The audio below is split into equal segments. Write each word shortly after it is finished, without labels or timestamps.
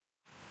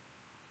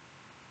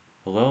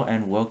Hello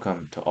and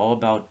welcome to All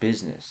About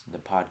Business, the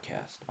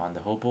podcast on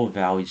the Hopewell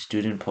Valley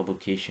Student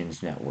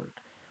Publications Network,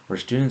 where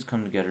students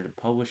come together to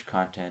publish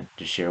content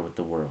to share with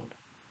the world.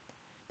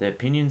 The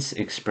opinions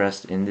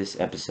expressed in this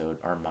episode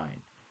are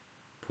mine.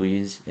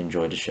 Please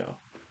enjoy the show.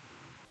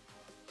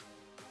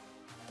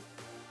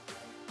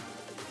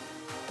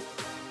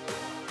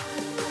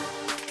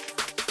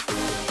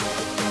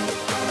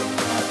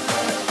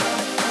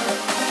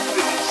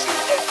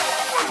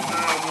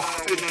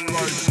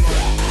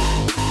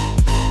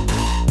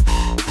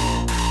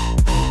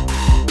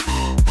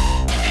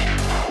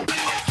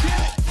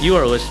 You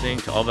are listening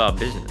to All About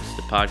Business,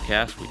 the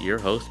podcast with your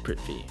host,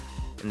 Prithvi.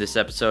 In this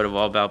episode of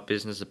All About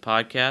Business, the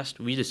podcast,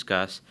 we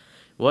discuss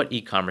what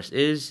e-commerce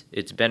is,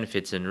 its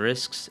benefits and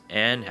risks,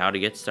 and how to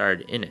get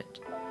started in it.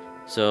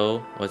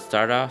 So let's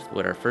start off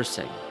with our first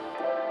segment.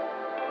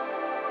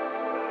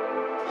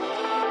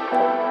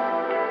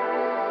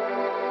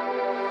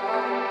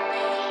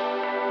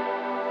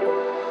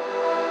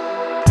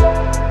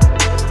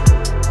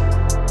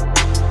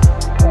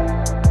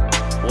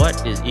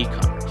 What is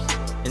e-commerce?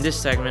 In this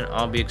segment,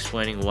 I'll be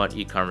explaining what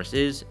e-commerce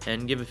is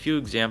and give a few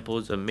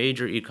examples of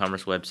major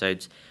e-commerce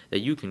websites that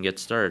you can get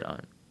started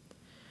on.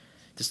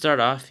 To start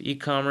off,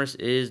 e-commerce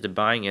is the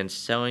buying and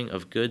selling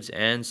of goods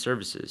and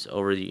services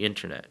over the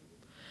internet.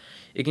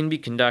 It can be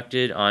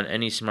conducted on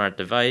any smart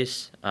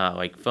device,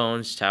 like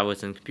phones,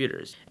 tablets, and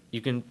computers.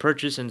 You can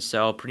purchase and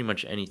sell pretty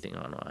much anything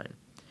online.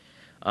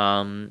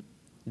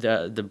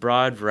 The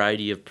broad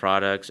variety of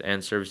products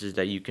and services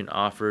that you can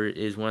offer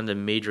is one of the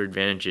major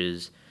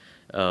advantages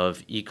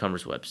of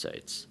e-commerce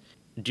websites.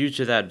 Due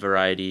to that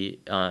variety,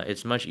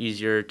 it's much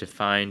easier to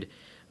find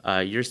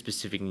your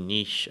specific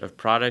niche of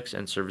products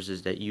and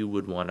services that you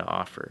would want to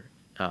offer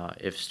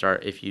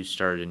if you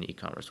started an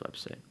e-commerce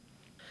website.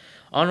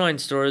 Online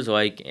stores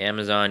like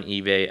Amazon,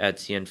 eBay,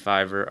 Etsy, and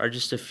Fiverr are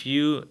just a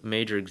few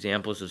major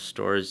examples of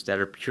stores that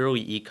are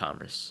purely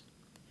e-commerce.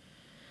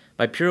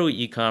 By purely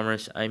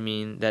e-commerce, I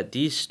mean that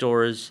these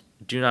stores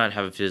do not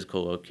have a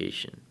physical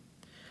location.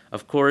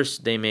 Of course,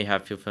 they may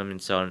have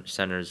fulfillment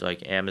centers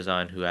like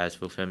Amazon, who has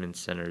fulfillment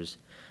centers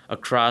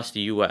across the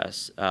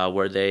U.S.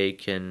 Where they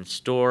can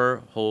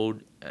store,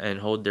 hold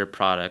their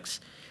products,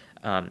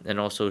 and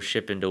also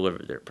ship and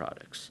deliver their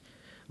products.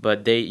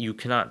 But you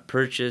cannot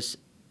purchase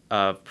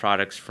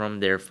products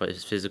from their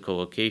physical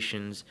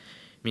locations,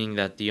 meaning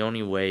that the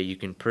only way you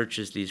can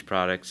purchase these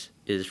products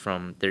is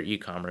from their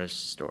e-commerce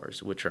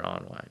stores, which are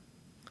online.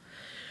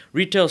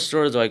 Retail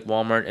stores like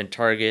Walmart and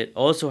Target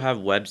also have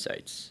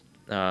websites.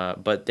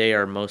 But they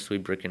are mostly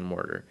brick and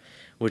mortar,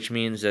 which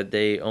means that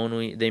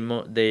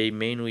they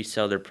mainly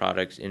sell their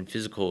products in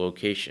physical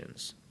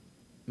locations.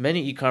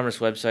 Many e-commerce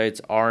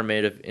websites are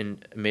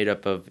made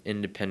up of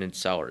independent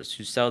sellers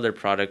who sell their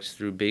products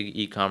through big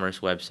e-commerce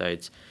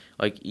websites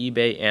like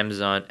eBay,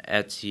 Amazon,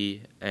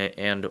 Etsy,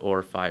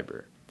 and/or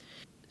Fiverr.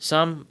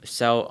 Some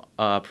sell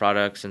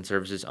products and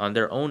services on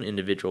their own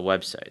individual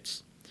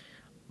websites.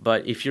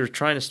 But if you're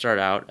trying to start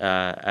out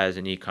as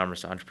an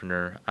e-commerce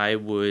entrepreneur, I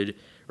would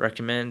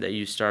recommend that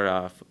you start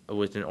off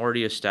with an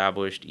already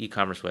established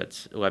e-commerce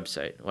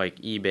website like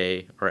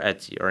eBay or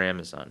Etsy or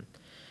Amazon,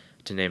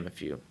 to name a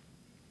few.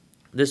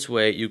 This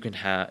way, you can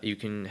have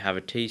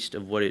a taste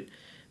of what it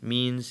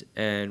means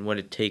and what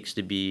it takes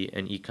to be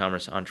an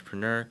e-commerce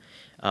entrepreneur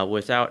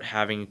without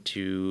having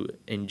to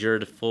endure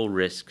the full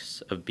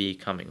risks of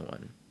becoming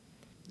one.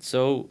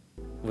 So,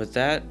 with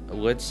that,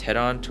 let's head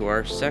on to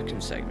our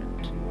second segment.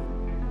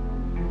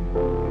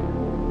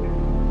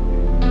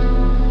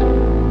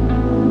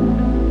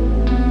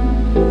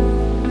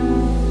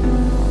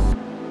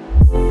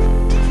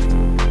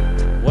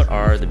 What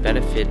are the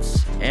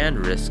benefits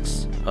and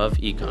risks of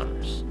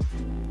e-commerce?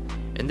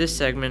 In this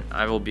segment,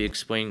 I will be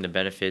explaining the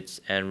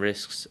benefits and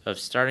risks of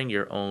starting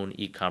your own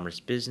e-commerce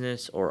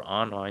business or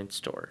online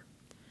store.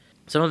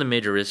 Some of the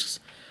major risks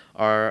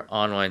are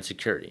online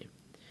security.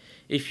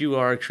 If you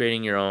are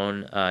creating your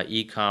own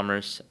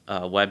e-commerce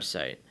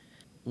website,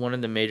 one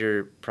of the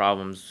major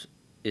problems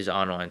is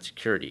online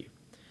security.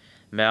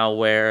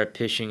 Malware,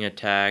 phishing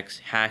attacks,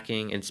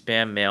 hacking, and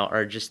spam mail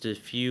are just a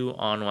few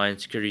online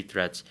security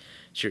threats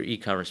to your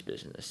e-commerce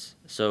business.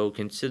 So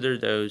consider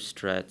those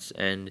threats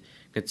and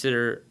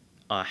consider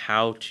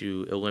how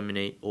to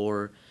eliminate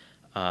or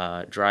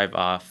drive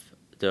off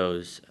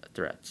those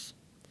threats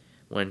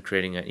when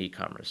creating an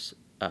e-commerce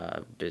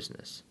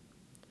business.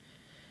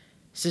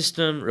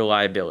 System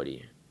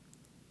reliability.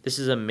 This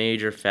is a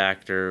major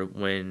factor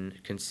when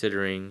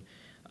considering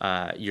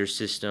your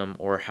system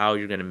or how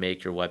you're going to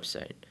make your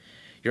website.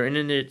 Your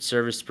internet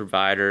service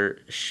provider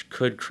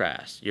could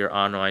crash, your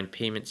online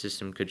payment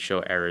system could show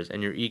errors,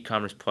 and your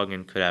e-commerce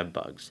plugin could have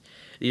bugs.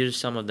 These are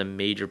some of the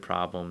major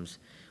problems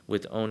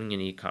with owning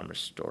an e-commerce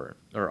store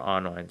or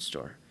online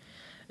store.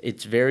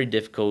 It's very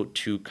difficult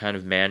to kind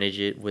of manage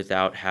it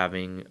without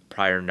having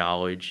prior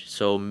knowledge,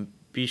 so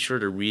be sure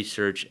to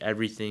research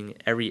everything,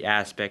 every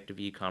aspect of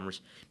e-commerce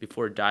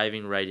before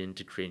diving right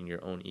into creating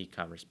your own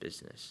e-commerce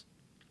business.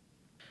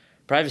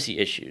 Privacy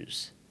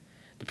issues.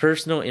 The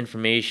personal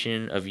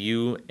information of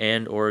you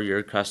and or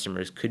your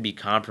customers could be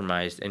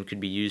compromised and could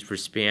be used for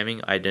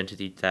spamming,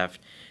 identity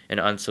theft, and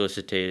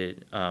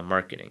unsolicited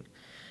marketing.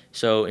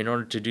 So in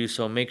order to do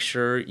so, make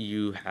sure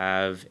you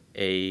have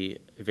a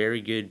very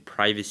good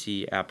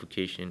privacy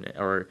application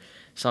or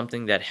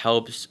something that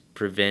helps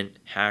prevent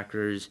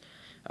hackers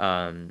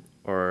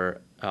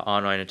or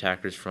online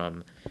attackers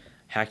from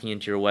hacking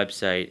into your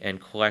website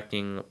and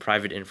collecting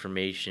private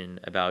information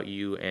about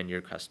you and your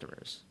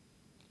customers.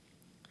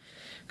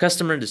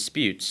 Customer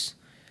disputes.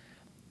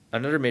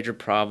 Another major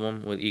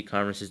problem with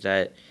e-commerce is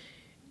that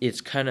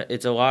it's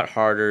a lot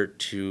harder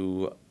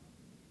to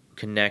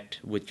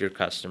connect with your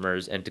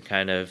customers and to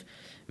kind of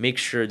make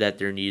sure that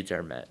their needs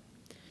are met.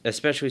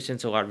 Especially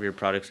since a lot of your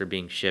products are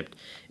being shipped,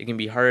 it can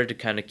be harder to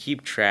kind of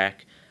keep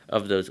track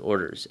of those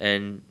orders.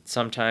 And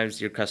sometimes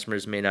your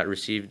customers may not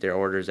receive their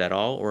orders at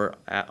all or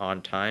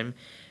on time,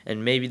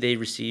 and maybe they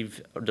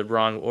receive the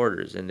wrong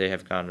orders and they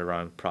have gotten the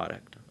wrong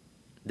product.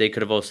 They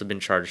could have also been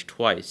charged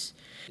twice.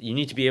 You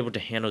need to be able to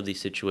handle these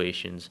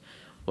situations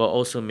while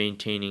also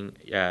maintaining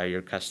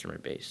your customer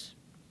base.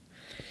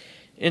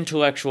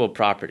 Intellectual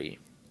property.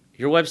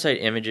 Your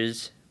website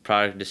images,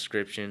 product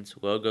descriptions,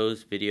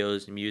 logos,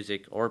 videos,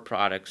 music, or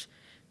products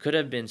could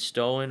have been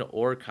stolen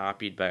or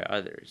copied by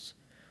others.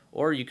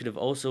 Or you could have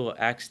also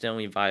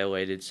accidentally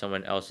violated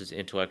someone else's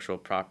intellectual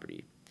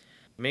property.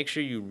 Make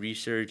sure you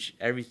research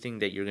everything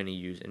that you're going to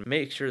use and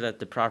make sure that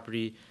the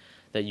property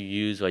that you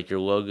use, like your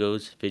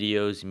logos,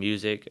 videos,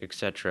 music,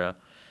 etc.,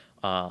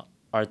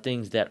 are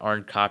things that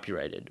aren't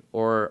copyrighted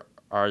or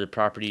are the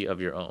property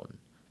of your own.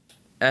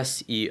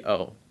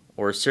 SEO,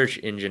 or search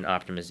engine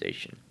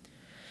optimization.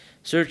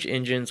 Search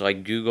engines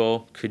like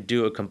Google could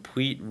do a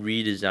complete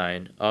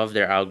redesign of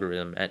their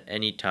algorithm at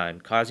any time,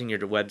 causing your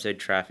website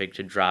traffic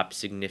to drop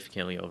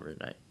significantly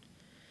overnight.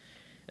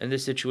 In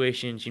this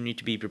situation, you need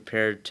to be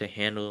prepared to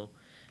handle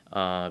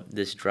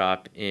this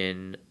drop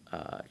in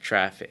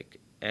traffic,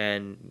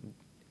 and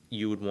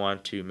you would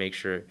want to make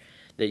sure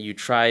that you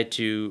try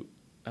to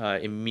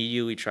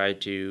immediately try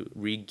to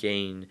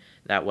regain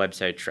that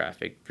website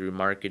traffic through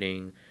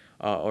marketing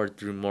or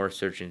through more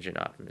search engine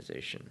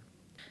optimization.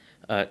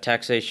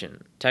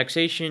 Taxation.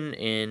 Taxation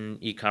in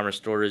e-commerce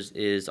stores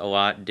is a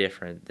lot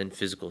different than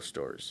physical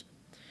stores.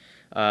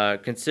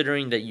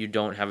 Considering that you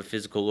don't have a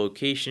physical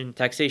location,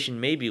 taxation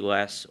may be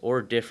less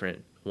or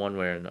different one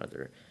way or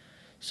another.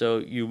 So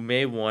you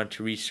may want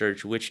to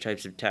research which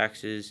types of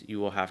taxes you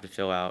will have to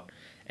fill out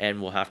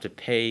and will have to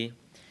pay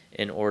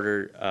in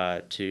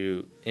order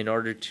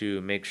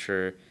to make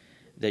sure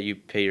that you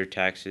pay your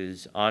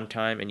taxes on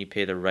time and you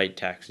pay the right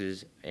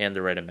taxes and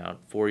the right amount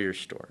for your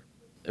store.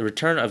 A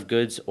return of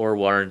goods or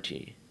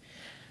warranty.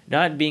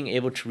 Not being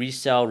able to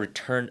resell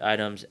returned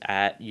items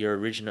at their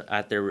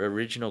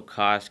original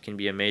cost can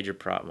be a major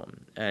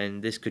problem,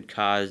 and this could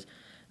cause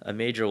a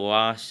major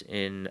loss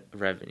in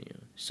revenue.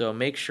 So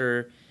make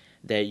sure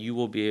that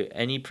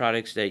any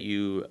products that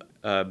you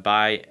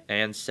buy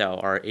and sell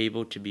are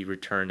able to be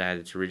returned at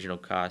its original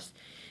cost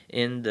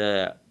in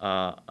the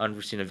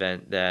unforeseen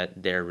event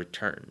that they're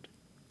returned.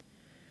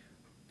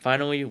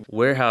 Finally,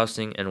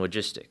 warehousing and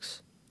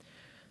logistics.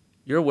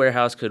 Your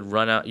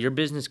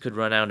business could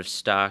run out of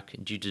stock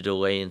due to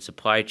delay in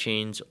supply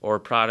chains or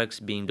products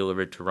being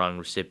delivered to wrong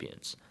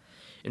recipients.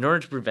 In order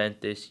to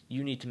prevent this,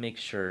 you need to make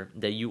sure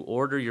that you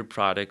order your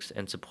products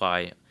and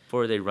supply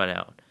before they run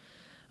out.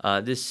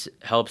 This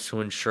helps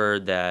to ensure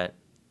that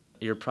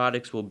your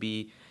products will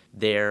be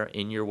there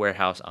in your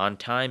warehouse on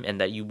time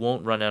and that you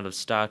won't run out of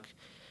stock,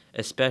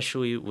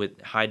 especially with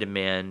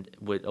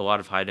a lot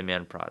of high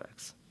demand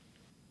products.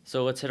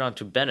 So let's head on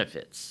to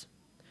benefits.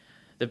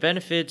 The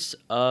benefits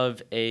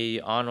of a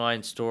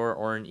online store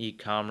or an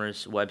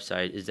e-commerce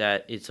website is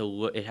that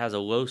it has a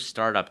low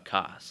startup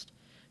cost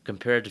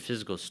compared to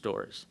physical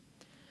stores.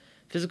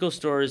 Physical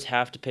stores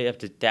have to pay up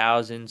to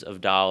thousands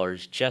of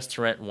dollars just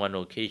to rent one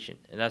location,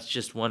 and that's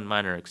just one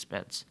minor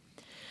expense.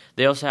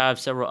 They also have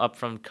several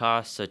upfront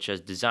costs such as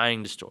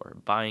designing the store,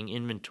 buying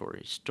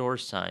inventory, store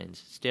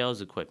signs,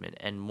 sales equipment,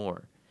 and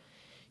more.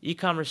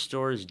 E-commerce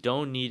stores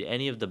don't need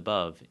any of the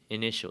above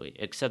initially,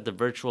 except the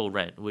virtual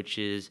rent, which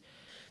is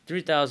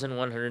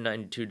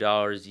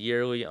 $3,192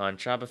 yearly on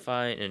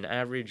Shopify and an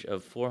average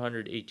of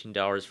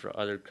 $418 for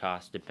other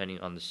costs depending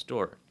on the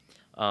store.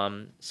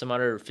 Some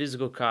other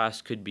physical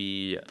costs could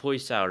be employee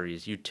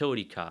salaries,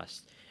 utility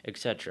costs,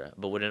 etc.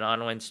 But with an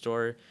online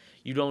store,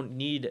 you don't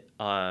need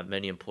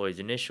many employees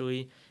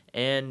initially,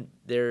 and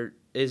there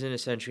isn't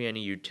essentially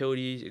any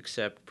utilities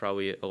except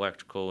probably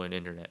electrical and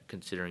internet,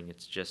 considering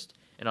it's just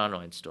an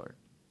online store.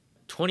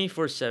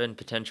 24/7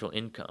 potential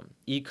income.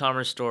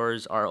 E-commerce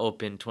stores are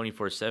open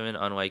 24/7,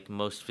 unlike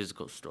most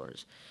physical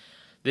stores.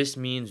 This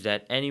means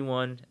that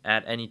anyone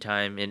at any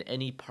time in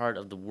any part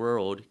of the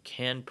world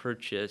can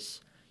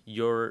purchase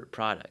your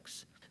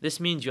products. This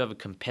means you have a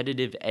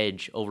competitive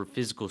edge over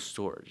physical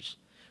stores,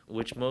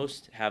 which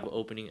most have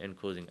opening and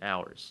closing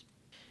hours.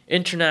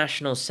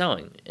 International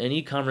selling. An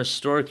e-commerce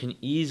store can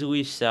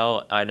easily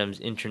sell items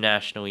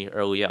internationally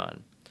early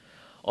on.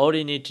 All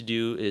they need to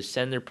do is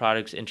send their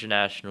products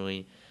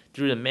internationally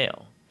through the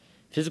mail.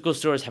 Physical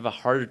stores have a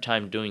harder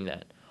time doing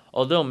that.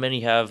 Although many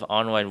have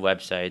online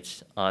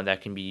websites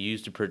that can be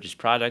used to purchase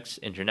products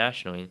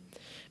internationally,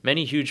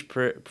 many huge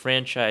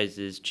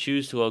franchises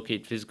choose to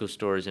locate physical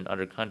stores in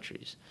other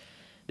countries.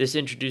 This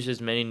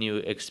introduces many new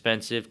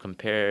expenses,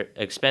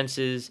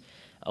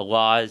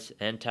 laws,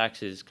 and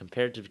taxes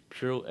compared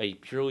to a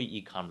purely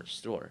e-commerce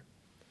store.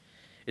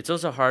 It's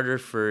also harder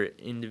for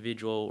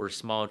individual or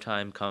small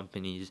time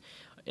companies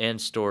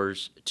and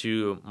stores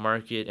to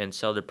market and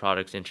sell their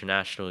products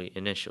internationally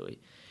initially.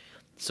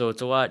 So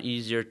it's a lot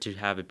easier to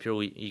have a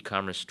purely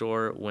e-commerce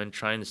store when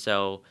trying to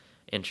sell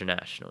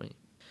internationally.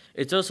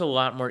 It's also a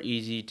lot more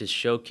easy to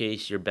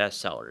showcase your best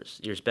sellers.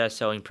 Your best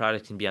selling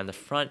product can be on the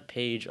front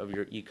page of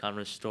your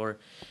e-commerce store,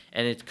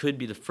 and it could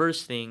be the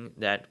first thing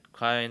that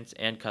clients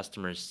and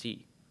customers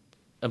see.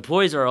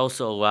 Employees are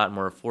also a lot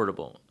more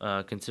affordable,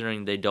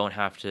 considering they don't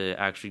have to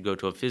actually go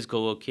to a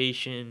physical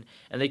location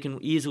and they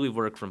can easily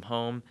work from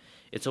home.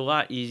 It's a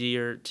lot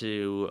easier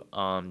to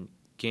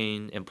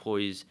gain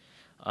employees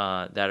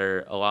that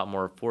are a lot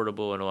more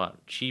affordable and a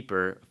lot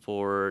cheaper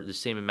for the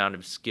same amount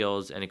of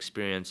skills and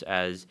experience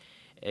as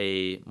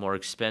a more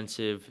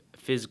expensive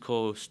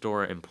physical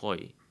store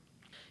employee.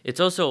 It's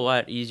also a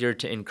lot easier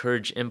to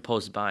encourage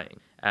impulse buying,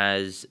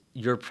 as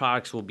your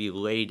products will be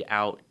laid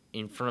out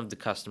in front of the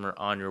customer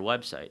on your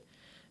website.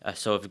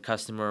 So if a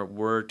customer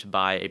were to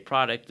buy a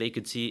product, they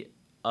could see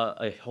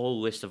a whole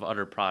list of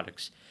other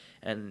products,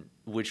 and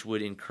which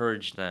would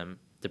encourage them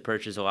to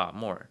purchase a lot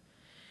more.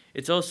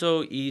 It's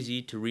also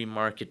easy to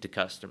remarket to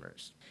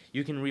customers.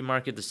 You can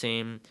remarket the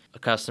same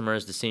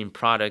customers, the same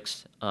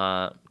products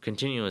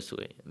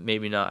continuously.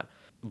 Maybe not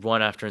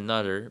one after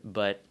another,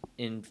 but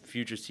in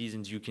future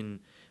seasons you can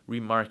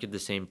remarket the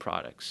same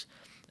products.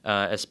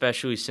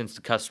 Especially since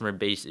the customer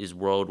base is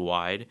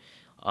worldwide,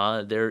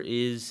 there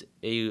is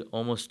a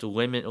almost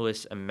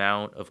limitless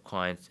amount of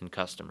clients and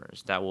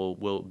customers that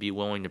will be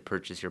willing to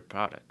purchase your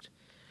product.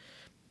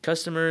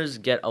 Customers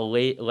get a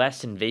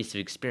less invasive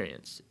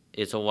experience.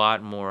 It's a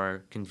lot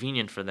more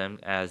convenient for them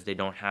as they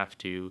don't have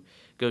to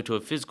go to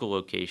a physical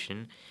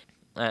location.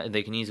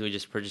 They can easily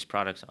just purchase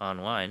products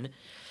online.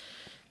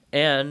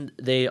 And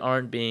they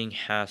aren't being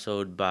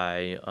hassled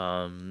by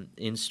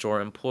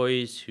in-store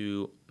employees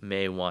who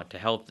may want to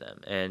help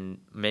them. And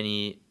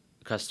many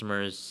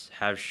customers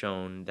have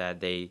shown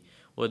that they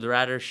would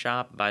rather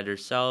shop by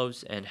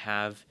themselves and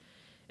have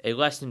a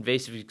less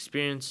invasive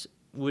experience,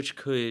 which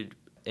could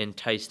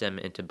entice them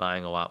into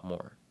buying a lot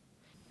more.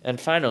 And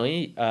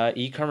finally,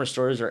 e-commerce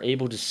stores are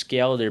able to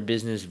scale their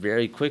business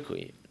very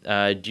quickly.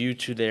 Due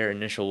to their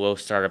initial low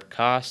startup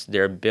costs,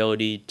 their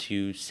ability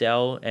to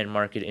sell and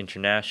market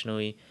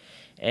internationally,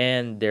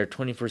 and their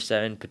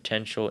 24/7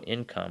 potential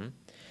income,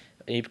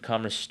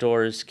 e-commerce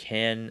stores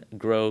can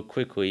grow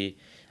quickly,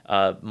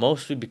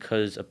 mostly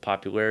because of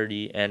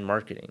popularity and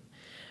marketing.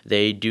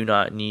 They do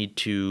not need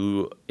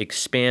to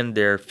expand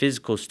their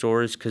physical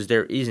stores because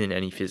there isn't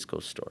any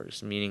physical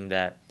stores, meaning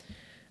that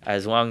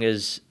as long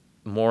as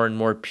more and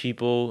more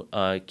people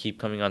keep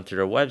coming onto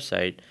their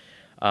website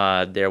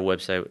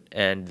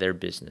and their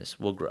business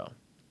will grow.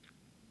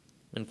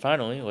 And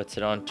finally, let's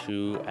head on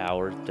to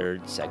our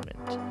third segment.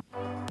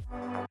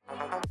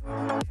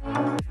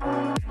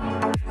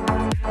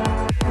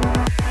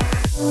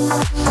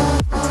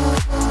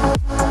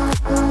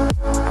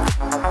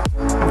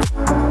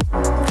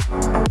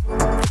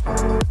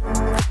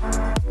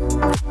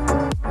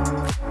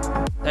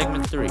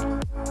 Segment 3,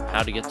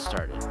 how to get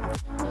started.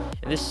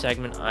 In this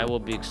segment, I will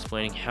be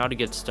explaining how to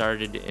get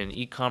started in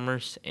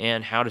e-commerce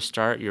and how to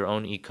start your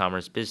own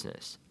e-commerce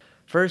business.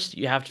 First,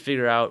 you have to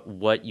figure out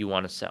what you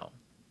want to sell.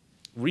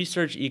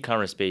 Research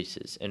e-commerce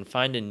spaces and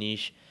find a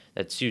niche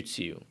that suits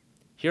you.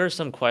 Here are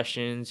some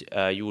questions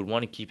you would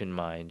want to keep in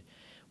mind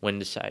when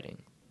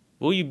deciding.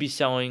 Will you be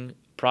selling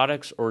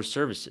products or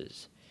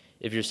services?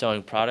 If you're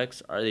selling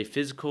products, are they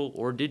physical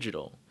or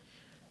digital?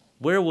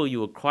 Where will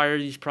you acquire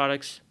these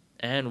products?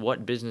 And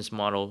what business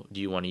model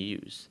do you want to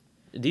use?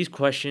 These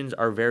questions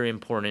are very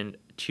important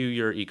to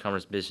your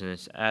e-commerce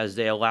business as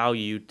they allow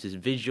you to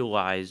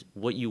visualize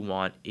what you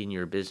want in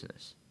your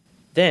business.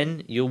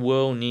 Then you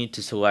will need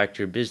to select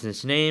your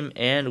business name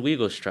and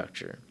legal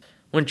structure.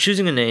 When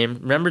choosing a name,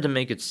 remember to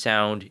make it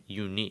sound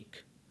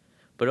unique,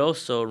 but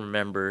also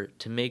remember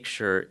to make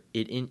sure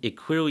it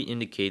clearly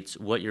indicates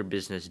what your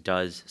business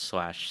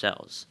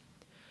does/sells.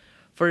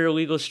 For your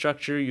legal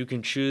structure, you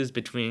can choose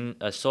between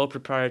a sole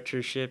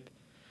proprietorship,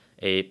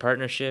 a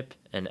partnership,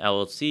 an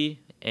LLC,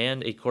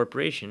 and a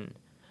corporation.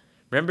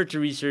 Remember to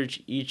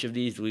research each of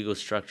these legal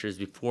structures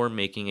before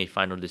making a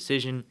final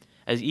decision,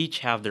 as each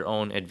have their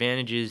own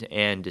advantages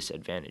and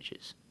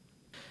disadvantages.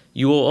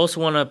 You will also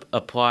want to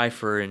apply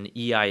for an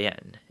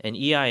EIN. An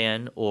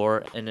EIN,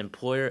 or an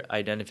employer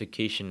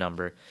identification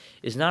number,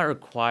 is not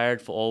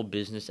required for all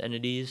business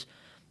entities,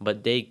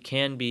 but they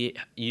can be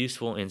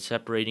useful in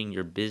separating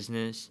your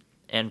business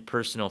and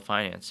personal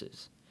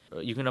finances.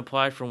 You can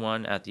apply for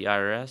one at the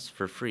IRS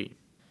for free.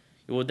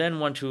 You will then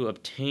want to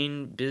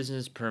obtain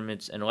business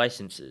permits and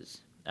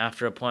licenses.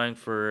 After applying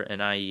for an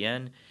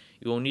EIN,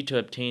 You will need to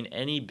obtain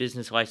any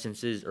business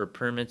licenses or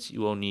permits you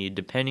will need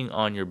depending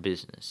on your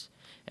business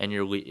and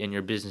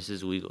your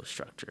business's legal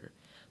structure.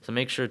 So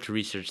make sure to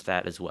research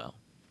that as well.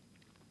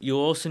 You'll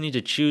also need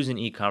to choose an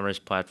e-commerce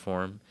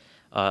platform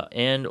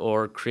and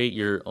or create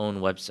your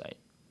own website.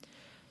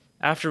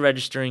 After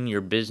registering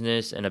your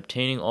business and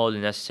obtaining all the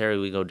necessary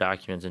legal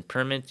documents and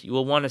permits, you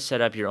will want to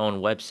set up your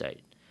own website.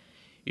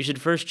 You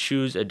should first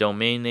choose a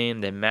domain name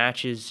that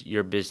matches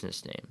your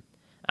business name.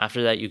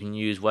 After that, you can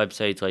use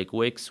websites like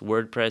Wix,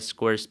 WordPress,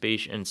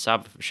 Squarespace, and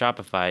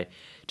Shopify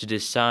to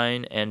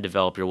design and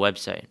develop your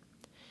website.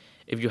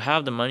 If you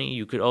have the money,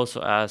 you could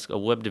also ask a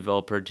web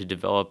developer to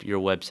develop your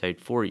website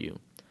for you.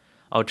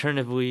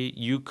 Alternatively,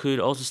 you could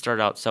also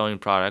start out selling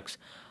products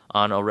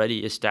on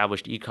already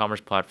established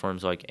e-commerce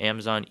platforms like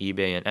Amazon,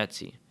 eBay, and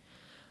Etsy.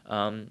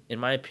 In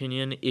my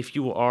opinion, if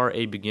you are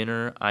a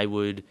beginner, I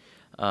would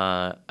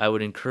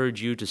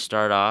encourage you to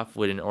start off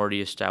with an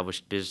already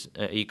established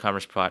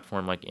e-commerce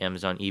platform like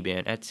Amazon, eBay,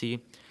 and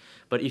Etsy.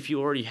 But if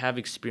you already have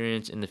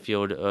experience in the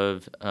field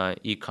of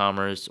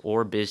e-commerce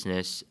or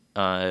business,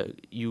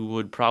 you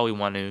would probably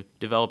want to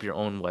develop your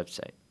own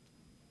website.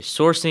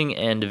 Sourcing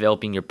and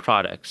developing your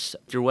products.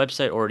 With your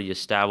website already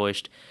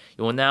established,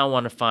 you will now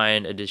want to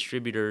find a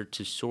distributor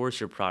to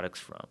source your products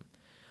from.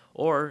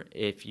 Or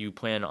if you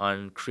plan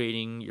on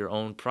creating your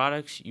own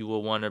products, you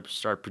will want to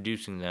start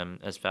producing them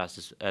as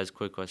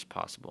quick as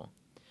possible.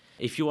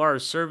 If you are a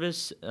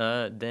service,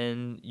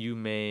 then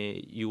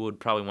you would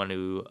probably want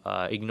to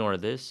ignore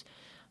this,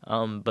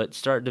 but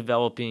start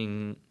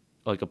developing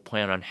like a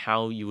plan on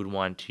how you would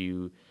want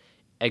to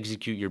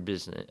execute your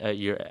business,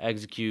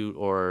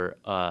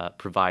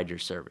 provide your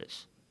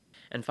service.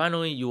 And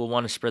finally, you will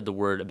want to spread the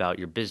word about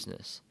your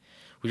business.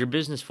 With your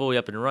business fully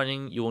up and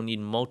running, you will need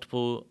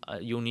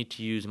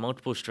to use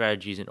multiple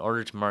strategies in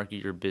order to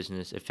market your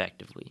business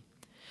effectively.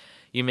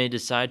 You may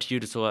decide to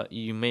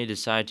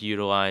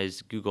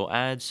utilize Google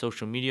Ads,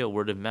 social media,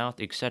 word of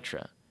mouth,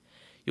 etc.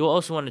 You will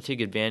also want to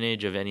take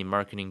advantage of any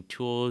marketing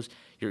tools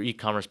your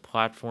e-commerce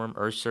platform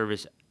or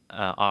service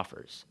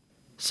offers.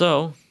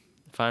 So,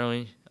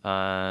 finally,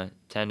 to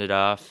end it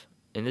off,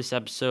 in this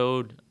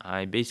episode,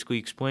 I basically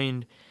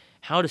explained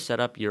how to set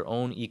up your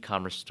own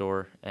e-commerce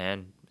store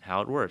and how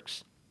it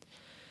works.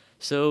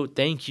 So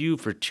thank you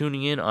for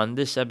tuning in on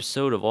this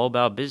episode of All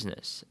About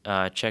Business.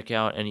 Check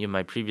out any of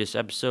my previous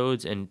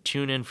episodes and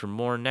tune in for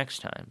more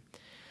next time.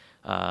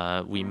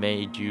 We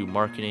may do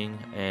marketing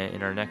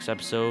in our next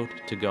episode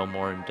to go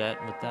more in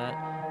depth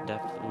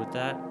with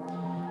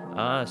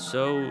that.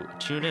 So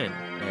tune in,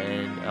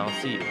 and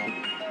I'll see you.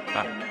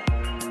 Bye.